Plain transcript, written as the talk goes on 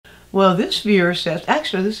Well, this viewer says,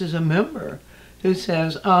 actually this is a member who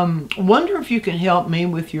says, wonder if you can help me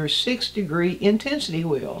with your 6-degree intensity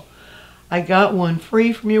wheel. I got one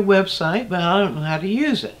free from your website, but I don't know how to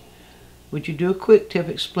use it. Would you do a quick tip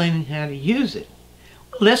explaining how to use it?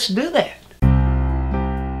 Well, let's do that.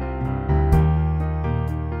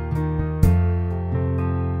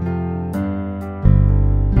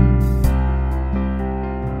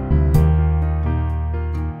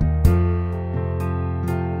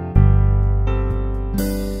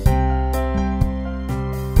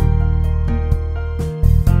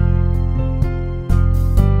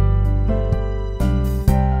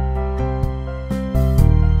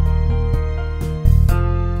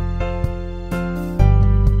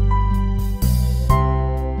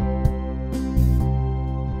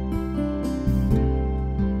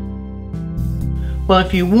 Well,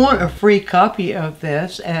 if you want a free copy of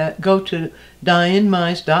this, go to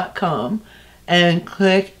DianneMize.com and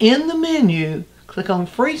click in the menu, click on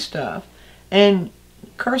free stuff, and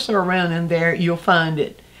cursor around in there, you'll find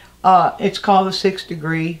it. It's called the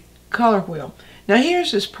 6-degree color wheel. Now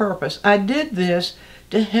here's its purpose. I did this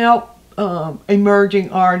to help emerging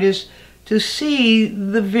artists to see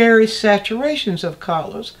the various saturations of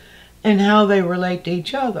colors and how they relate to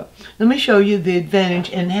each other. Let me show you the advantage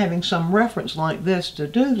in having some reference like this to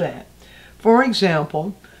do that. For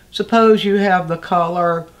example, suppose you have the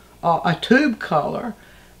color, a tube color,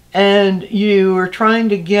 and you are trying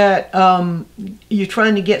to get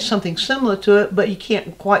something similar to it, but you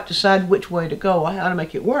can't quite decide which way to go, how to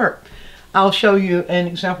make it work. I'll show you an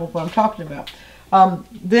example of what I'm talking about.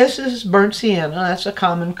 This is burnt sienna. That's a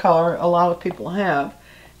common color a lot of people have.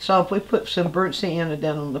 So if we put some burnt sienna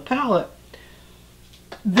down on the palette,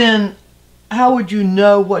 then how would you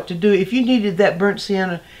know what to do? If you needed that burnt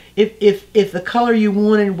sienna, if the color you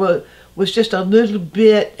wanted was just a little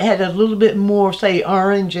bit, had a little bit more, say,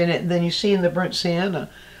 orange in it than you see in the burnt sienna,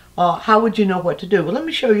 how would you know what to do? Well, let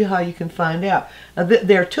me show you how you can find out.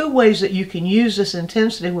 There are two ways that you can use this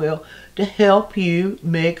intensity wheel to help you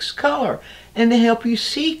mix color and to help you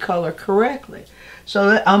see color correctly.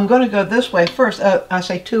 So I'm going to go this way first. I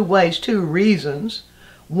say two ways, two reasons.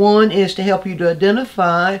 One is to help you to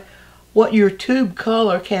identify what your tube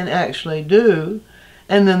color can actually do,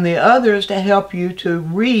 and then the other is to help you to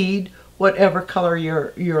read whatever color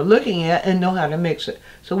you're looking at and know how to mix it.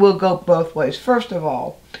 So we'll go both ways. First of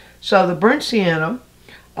all, so the burnt sienna,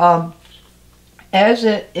 as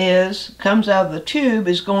it comes out of the tube,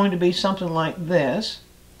 is going to be something like this,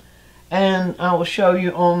 and I will show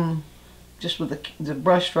you on just with the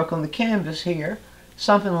brush stroke on the canvas here,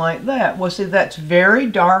 something like that. Well, see, that's very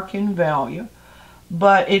dark in value,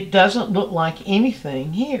 but it doesn't look like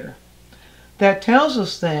anything here. That tells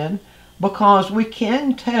us then, because we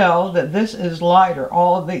can tell that this is lighter,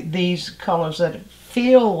 all of these colors that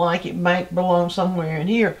feel like it might belong somewhere in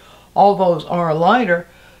here, all those are lighter,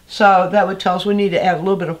 so that would tell us we need to add a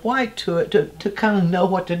little bit of white to it to kind of know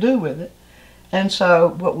what to do with it. And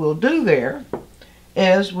so what we'll do there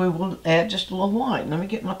is we will add just a little white. Let me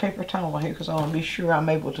get my paper towel here because I want to be sure I'm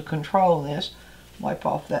able to control this. Wipe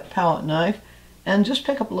off that palette knife and just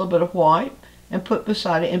pick up a little bit of white and put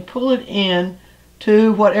beside it and pull it in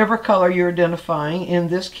to whatever color you're identifying. In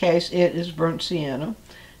this case it is burnt sienna.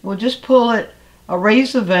 We'll just pull it,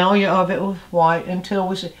 raise the value of it with white until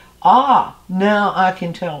we see, now I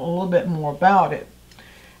can tell a little bit more about it.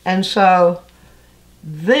 And so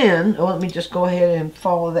then, let me just go ahead and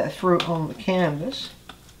follow that through on the canvas.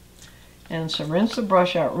 And so rinse the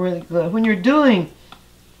brush out really good. When you're doing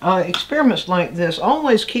experiments like this,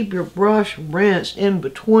 always keep your brush rinsed in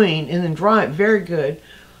between and then dry it very good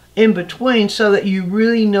in between so that you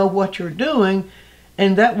really know what you're doing,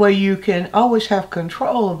 and that way you can always have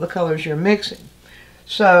control of the colors you're mixing.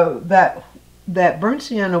 So that burnt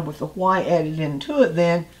sienna with the white added into it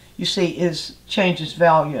then, you see, changes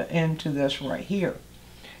value into this right here.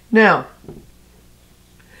 Now,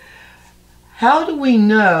 how do we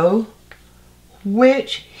know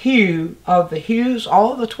which hue of the hues,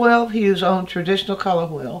 all the 12 hues on traditional color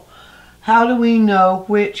wheel, how do we know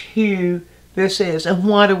which hue this is, and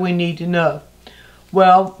why do we need to know?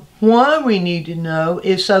 Well, why we need to know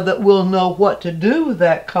is so that we'll know what to do with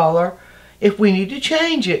that color if we need to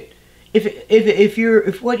change it.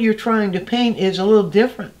 If what you're trying to paint is a little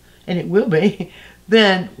different, and it will be,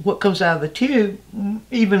 then what comes out of the tube,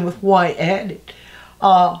 even with white added,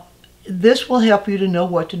 this will help you to know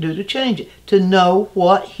what to do to change it, to know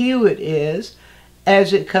what hue it is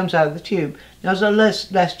as it comes out of the tube. Now, so let's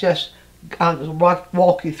just I'll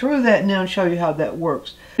walk you through that now and show you how that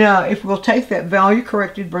works. Now, if we'll take that value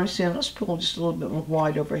corrected burnt sienna, let's pull just a little bit more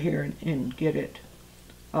white over here and get it,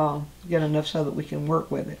 get enough so that we can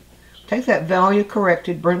work with it. take that value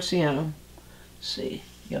corrected burnt sienna. See,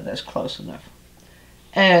 yeah, that's close enough.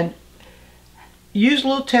 And use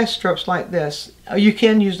little test strips like this. You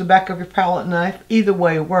can use the back of your palette knife. Either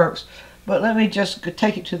way works. But let me just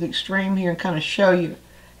take it to the extreme here and kind of show you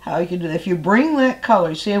how you can do that. If you bring that color,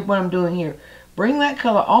 you see what I'm doing here, bring that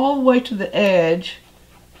color all the way to the edge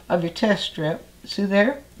of your test strip. See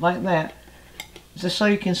there? Like that. Just so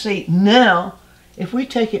you can see. Now, if we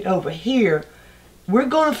take it over here, we're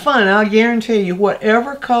going to find, I'll guarantee you,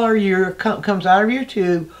 whatever color comes out of your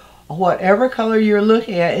tube, or whatever color you're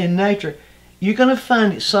looking at in nature, you're going to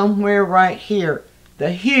find it somewhere right here.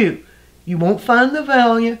 The hue. You won't find the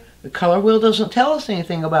value. The color wheel doesn't tell us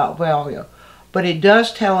anything about value, but it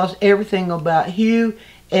does tell us everything about hue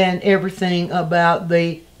and everything about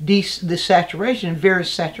the saturation,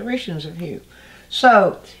 various saturations of hue.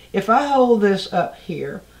 So if I hold this up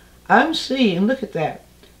here, I'm seeing, look at that,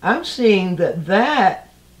 I'm seeing that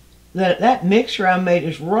mixture I made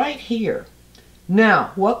is right here.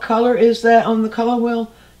 Now, what color is that on the color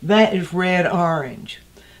wheel? That is red orange.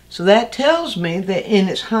 So that tells me that in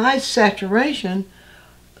its high saturation,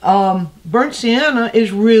 burnt sienna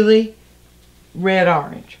is really red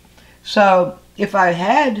orange. So if I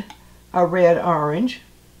had a red orange,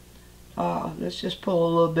 let's just pull a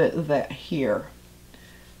little bit of that here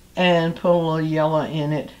and put a little yellow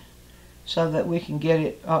in it so that we can get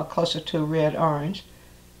it closer to red orange.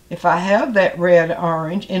 If I have that red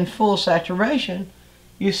orange in full saturation,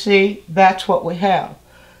 you see that's what we have.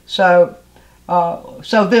 So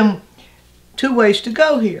then two ways to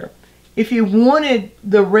go here. If you wanted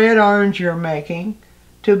the red orange you're making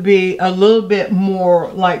to be a little bit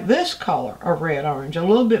more like this color of red orange, a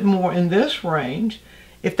little bit more in this range,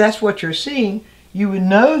 if that's what you're seeing, you would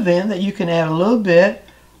know then that you can add a little bit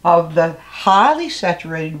of the highly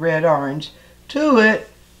saturated red orange to it,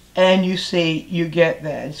 and you see you get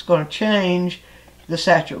that. It's going to change the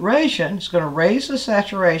saturation. It's going to raise the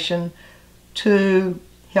saturation to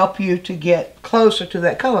help you to get closer to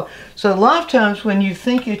that color. So a lot of times when you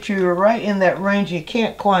think that you're right in that range, you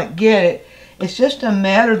can't quite get it. It's just a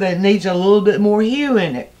matter that it needs a little bit more hue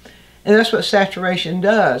in it. And that's what saturation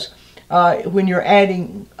does. When you're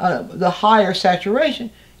adding the higher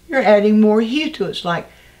saturation, you're adding more hue to it. It's like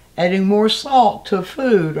adding more salt to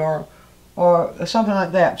food or something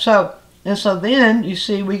like that. So then you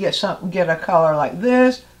see we get a color like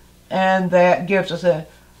this, and that gives us a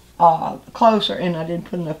closer, and I didn't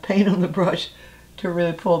put enough paint on the brush to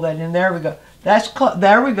really pull that in. There we go.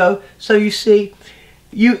 There we go. So you see,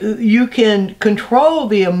 you can control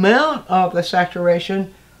the amount of the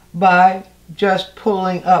saturation by just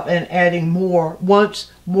pulling up and adding more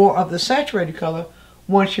of the saturated color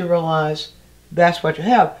once you realize that's what you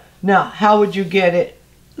have. Now, how would you get it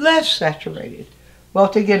less saturated? Well,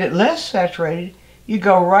 to get it less saturated, you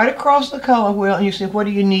go right across the color wheel and you see, what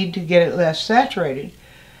do you need to get it less saturated?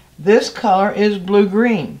 This color is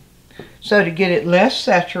blue-green. So to get it less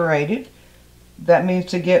saturated, that means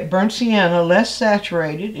to get burnt sienna less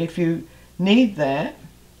saturated, if you need that,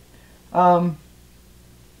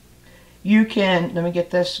 you can, let me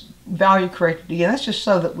get this value corrected again. That's just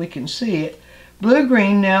so that we can see it.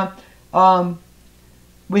 Blue-green, now,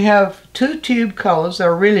 we have two tube colors that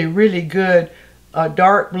are really, really good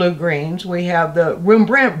dark blue-greens. We have the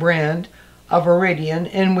Rembrandt brand of Viridian,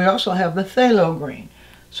 and we also have the Phthalo green.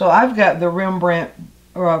 So I've got the Rembrandt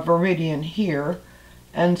Viridian here,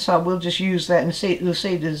 and so we'll just use that and see. We'll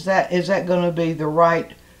see, is that going to be the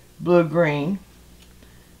right blue-green?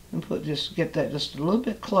 And get that just a little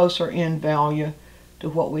bit closer in value to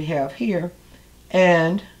what we have here,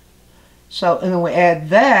 and then we add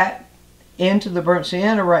that into the burnt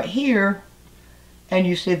sienna right here, and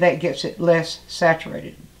you see that gets it less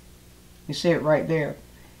saturated. You see it right there.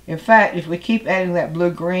 In fact, if we keep adding that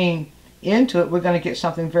blue-green into it, we're going to get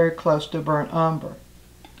something very close to burnt umber.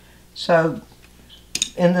 So,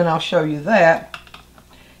 and then I'll show you that.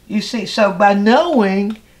 You see, so by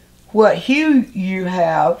knowing what hue you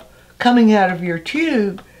have coming out of your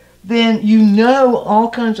tube, then you know all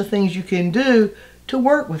kinds of things you can do to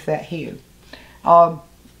work with that hue.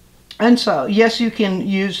 And so, yes, you can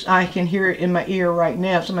use, I can hear it in my ear right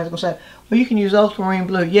now. Somebody's going to say, well, you can use ultramarine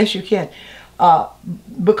blue. Yes, you can.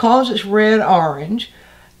 Because it's red-orange,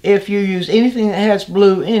 if you use anything that has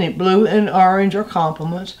blue in it, blue and orange are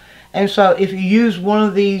complements. And so if you use one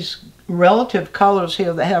of these relative colors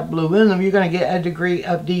here that have blue in them, you're going to get a degree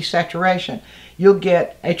of desaturation. You'll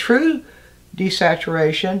get a true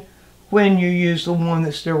desaturation when you use the one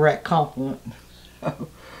that's direct complement.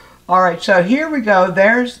 All right, so here we go.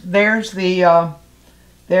 There's the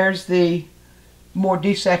more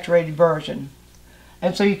desaturated version.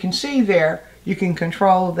 And so you can see there, you can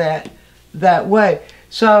control that that way.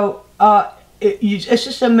 So it's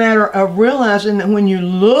just a matter of realizing that when you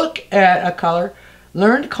look at a color,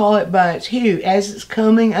 learn to call it by its hue. As it's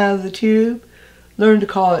coming out of the tube, learn to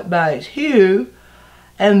call it by its hue,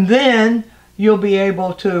 and then you'll be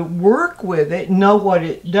able to work with it, know what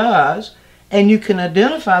it does, and you can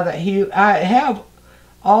identify that hue. I have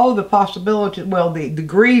all the possibilities, well, the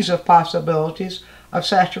degrees of possibilities of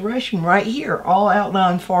saturation right here, all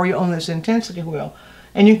outlined for you on this intensity wheel.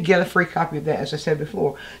 And you can get a free copy of that, as I said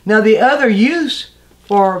before. Now, the other use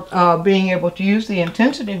for being able to use the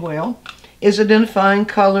intensity wheel is identifying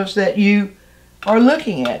colors that you are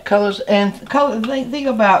looking at. Colors and color. Think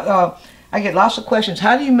about, I get lots of questions.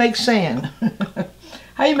 How do you make sand?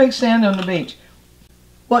 How do you make sand on the beach?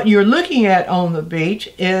 What you're looking at on the beach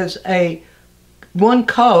is one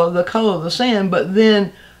color, the color of the sand, but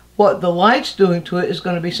then what the light's doing to it is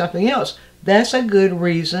going to be something else. That's a good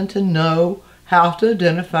reason to know how to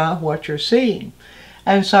identify what you're seeing.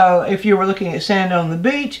 And so if you were looking at sand on the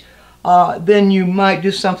beach, then you might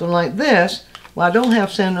do something like this. Well, I don't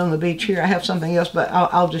have sand on the beach here. I have something else, but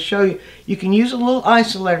I'll just show you. You can use a little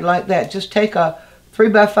isolator like that. Just take a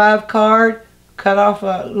 3x5 card, cut off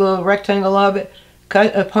a little rectangle of it,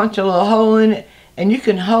 punch a little hole in it, and you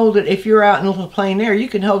can hold it. If you're out in a little plain air, you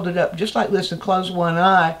can hold it up just like this and close one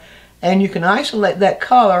eye, and you can isolate that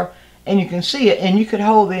color, and you can see it, and you could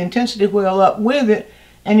hold the intensity wheel up with it,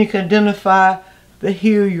 and you can identify the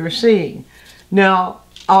hue you're seeing. Now,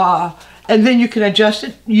 and then you can adjust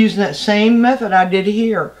it using that same method I did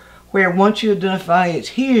here, where once you identify its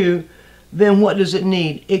hue, then what does it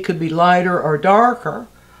need? It could be lighter or darker,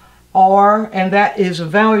 and that is a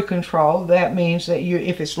value control. That means that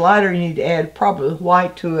if it's lighter, you need to add probably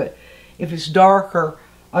white to it. If it's darker,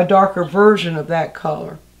 a darker version of that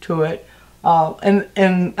color to it.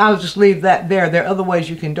 And I'll just leave that there. There are other ways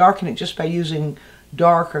you can darken it just by using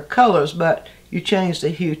darker colors, but you change the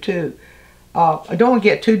hue too. I don't want to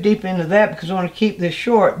get too deep into that because I want to keep this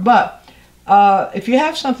short, but if you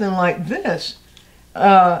have something like this,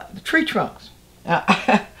 tree trunks.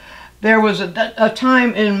 There was a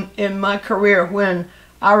time in my career when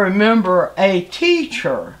I remember a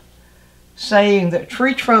teacher saying that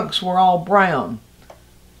tree trunks were all brown.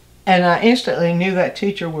 And I instantly knew that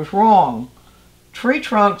teacher was wrong. Tree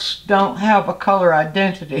trunks don't have a color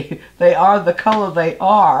identity. They are the color they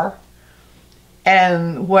are,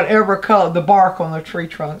 and whatever color, the bark on the tree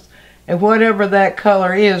trunks, and whatever that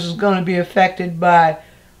color is going to be affected by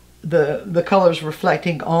the colors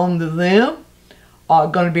reflecting on them, are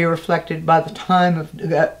going to be reflected by the time of,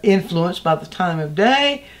 influenced by the time of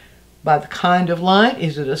day, by the kind of light.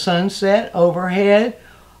 Is it a sunset, overhead,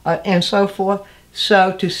 and so forth.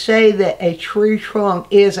 So to say that a tree trunk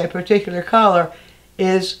is a particular color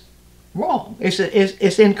is wrong.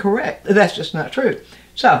 It's incorrect. That's just not true.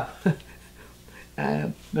 So,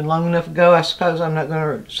 been long enough ago, I suppose I'm not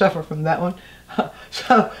going to suffer from that one.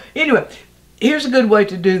 So anyway, here's a good way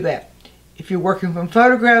to do that. If you're working from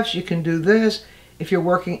photographs, you can do this. If you're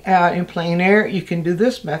working out in plain air, you can do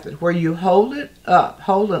this method where you hold it up,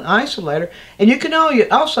 hold an isolator, and you can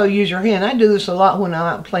also use your hand. I do this a lot when I'm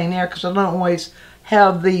out in plain air because I don't always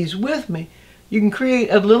have these with me. You can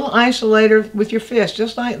create a little isolator with your fist,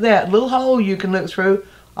 just like that. A little hole you can look through.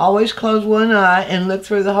 Always close one eye and look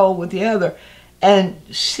through the hole with the other. And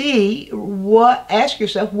ask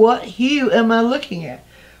yourself, what hue am I looking at?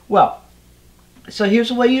 Well, so here's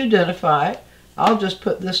the way you identify it. I'll just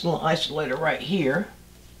put this little isolator right here,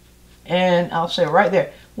 and I'll say right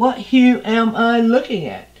there, what hue am I looking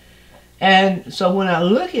at? And so when I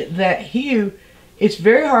look at that hue, it's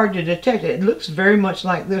very hard to detect it. It looks very much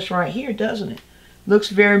like this right here, doesn't it? Looks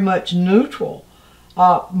very much neutral.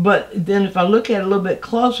 But then if I look at it a little bit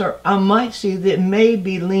closer, I might see that it may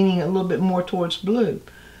be leaning a little bit more towards blue.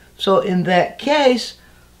 So in that case,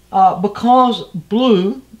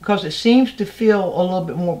 because it seems to feel a little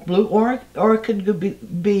bit more blue, or it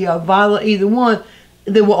could be violet, either one,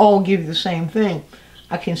 they will all give you the same thing.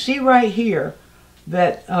 I can see right here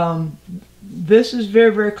that this is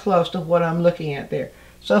very, very close to what I'm looking at there.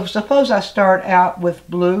 So suppose I start out with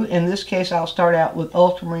blue. In this case, I'll start out with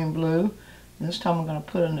ultramarine blue. And this time I'm going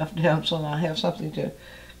to put enough down so that I have something to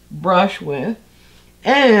brush with.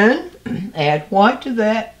 And add white to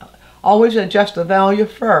that. Always adjust the value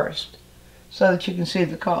first so that you can see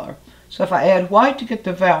the color. So if I add white to get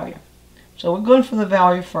the value. So we're going for the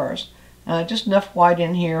value first. Just enough white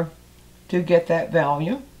in here to get that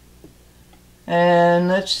value. And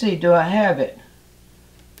let's see, do I have it?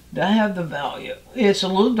 Do I have the value? It's a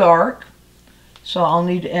little dark, so I'll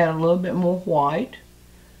need to add a little bit more white.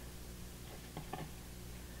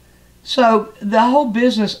 So the whole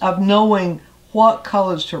business of knowing what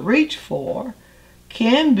colors to reach for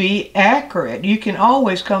can be accurate. You can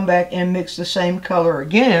always come back and mix the same color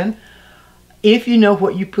again if you know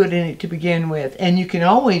what you put in it to begin with. And you can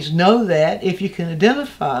always know that if you can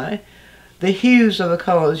identify the hues of the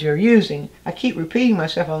colors you're using. I keep repeating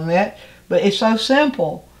myself on that, but it's so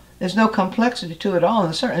simple. There's no complexity to it at all, and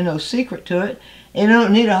there's certainly no secret to it. And you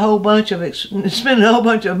don't need a whole bunch of spending a whole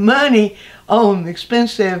bunch of money on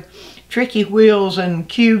expensive tricky wheels and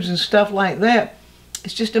cubes and stuff like that.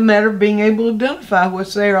 It's just a matter of being able to identify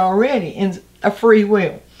what's there already in a free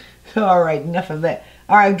wheel. So, all right, enough of that.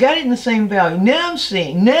 All right, I've got it in the same value.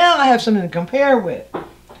 Now I have something to compare with.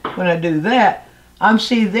 When I do that, I'm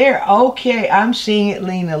seeing there, okay, I'm seeing it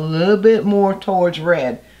lean a little bit more towards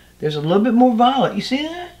red. There's a little bit more violet. You see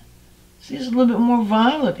that? See, there's a little bit more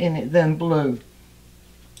violet in it than blue.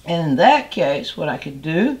 And in that case, what I could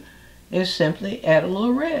do is simply add a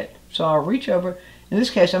little red. So I'll reach over. In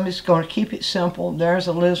this case, I'm just going to keep it simple. There's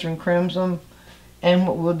a alizarin crimson. And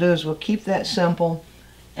what we'll do is we'll keep that simple.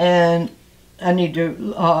 And I need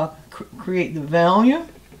to create the value.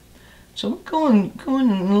 So we're going in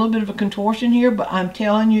a little bit of a contortion here, but I'm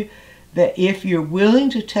telling you that if you're willing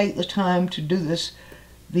to take the time to do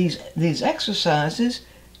these exercises,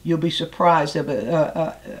 you'll be surprised.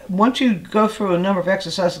 Once you go through a number of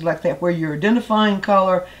exercises like that where you're identifying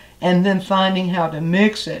color and then finding how to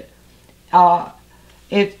mix it,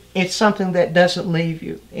 it's something that doesn't leave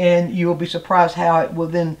you. And you'll be surprised how it will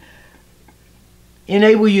then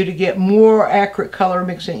enable you to get more accurate color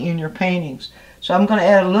mixing in your paintings. So I'm going to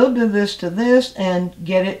add a little bit of this to this and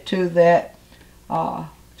get it to that,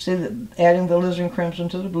 see that adding the alizarin crimson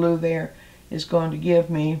to the blue there is going to give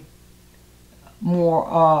me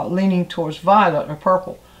more leaning towards violet or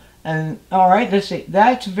purple. And all right, let's see,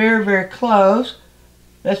 that's very, very close.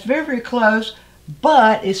 That's very, very close,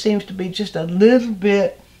 but it seems to be just a little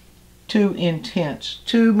bit too intense,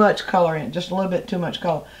 too much color in it, just a little bit too much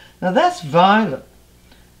color. Now that's violet.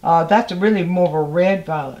 That's really more of a red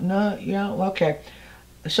violet. No, yeah, okay.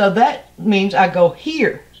 So that means I go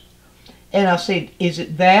here, and I'll see, is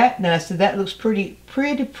it that? Now, see, that looks pretty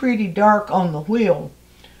dark on the wheel,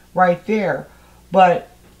 right there. But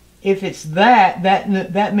if it's that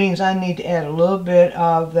means I need to add a little bit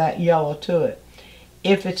of that yellow to it.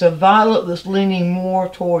 If it's a violet that's leaning more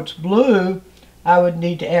towards blue, I would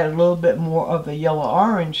need to add a little bit more of the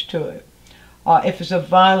yellow-orange to it. If it's a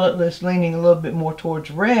violet that's leaning a little bit more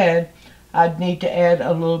towards red, I'd need to add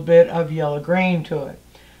a little bit of yellow-green to it.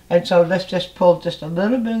 And so let's just pull just a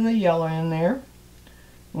little bit of the yellow in there.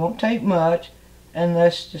 It won't take much. And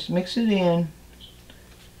let's just mix it in.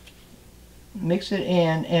 Mix it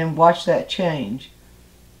in and watch that change.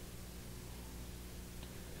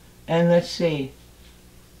 And let's see.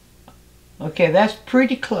 Okay, that's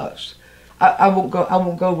pretty close. I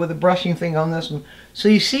won't go with the brushing thing on this one. So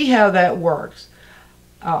you see how that works.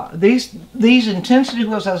 These intensity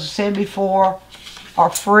wheels, as I said before, are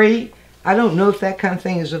free. I don't know if that kind of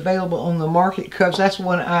thing is available on the market because that's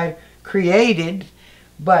one I created.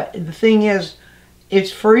 But the thing is,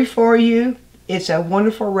 it's free for you. It's a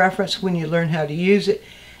wonderful reference when you learn how to use it.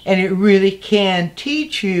 And it really can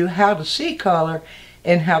teach you how to see color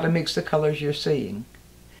and how to mix the colors you're seeing.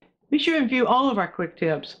 Be sure and view all of our quick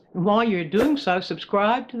tips. And while you're doing so,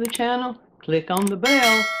 subscribe to the channel, click on the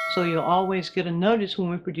bell so you'll always get a notice when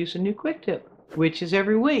we produce a new quick tip, which is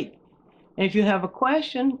every week. And if you have a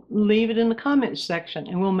question, leave it in the comments section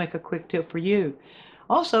and we'll make a quick tip for you.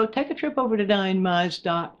 Also, take a trip over to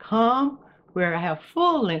DianneMize.com where I have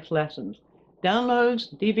full-length lessons,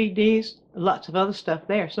 downloads, DVDs, lots of other stuff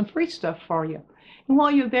there, some free stuff for you. And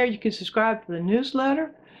while you're there, you can subscribe to the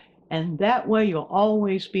newsletter, and that way you'll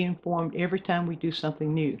always be informed every time we do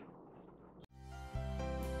something new.